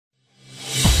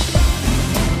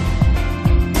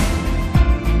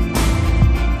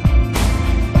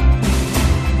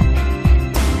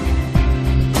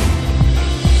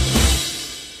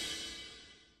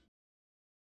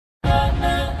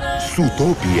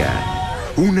Zootopia,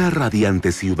 una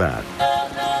radiante ciudad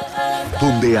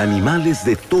donde animales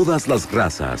de todas las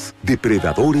razas,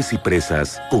 depredadores y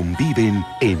presas, conviven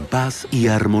en paz y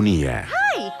armonía.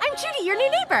 Hi, I'm Judy, your new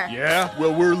neighbor. Yeah?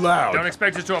 Well, we're loud. Don't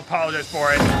expect us to apologize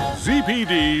for it.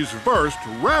 ZPD's first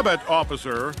rabbit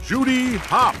officer, Judy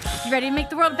Hopps. You ready to make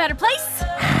the world a better place?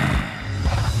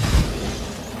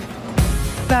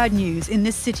 Bad news in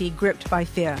this city gripped by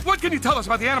fear. What can you tell us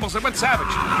about the animals that went savage?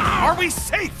 Are we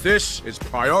safe? This is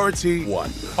priority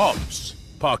one. Hopps.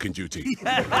 Parking duty.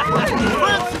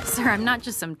 Sir, I'm not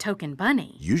just some token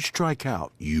bunny. You strike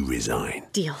out, you resign.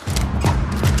 Deal.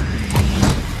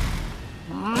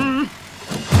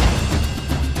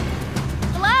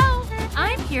 Hello?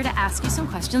 I'm here to ask you some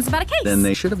questions about a case. Then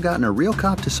they should have gotten a real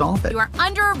cop to solve it. You are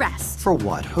under arrest. For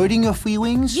what? Hurting your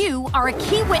feelings? You are a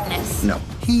key witness. No,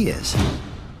 he is.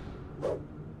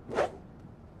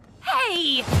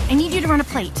 Hey, I need you to run a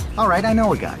plate. All right, I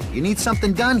know a guy. You need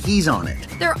something done, he's on it.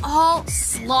 They're all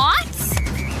sloths?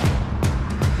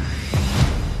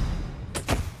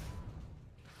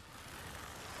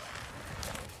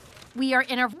 We are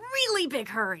in a really big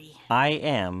hurry. I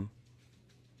am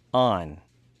on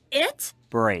It?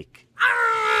 break.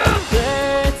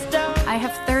 I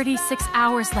have 36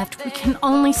 hours left. We can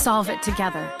only solve it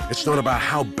together. It's not about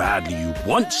how badly you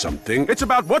want something. It's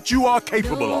about what you are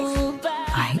capable of.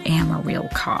 I am a real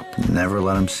cop. Never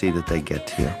let them see that they get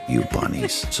to you, you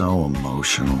bunnies. So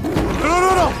emotional.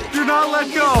 No! Do not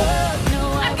let go!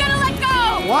 I'm gonna let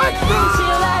go! What?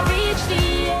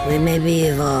 We may be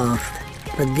evolved,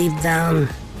 but deep down,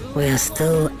 we are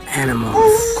still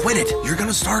animals. Quit it! You're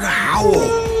gonna start a howl!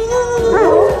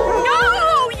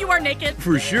 No! You are naked.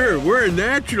 For sure, we're a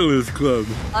naturalist club.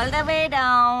 All the way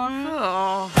down.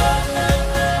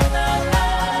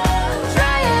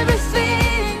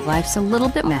 Life's a little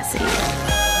bit messy.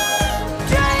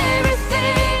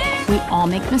 We all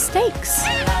make mistakes.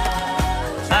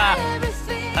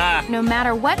 No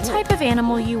matter what type of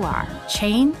animal you are,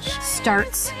 change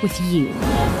starts with you.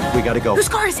 We gotta go. Whose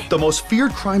car is it? The most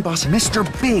feared crime boss, Mr.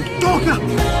 Big.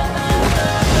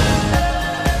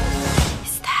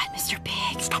 Is that Mr.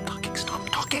 Big? Stop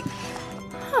talking.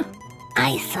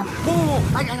 Awesome.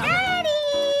 Daddy!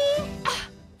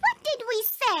 What did we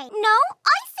say? No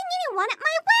icing anyone at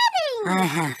my wedding! I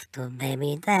have to,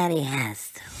 baby. Daddy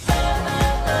has to.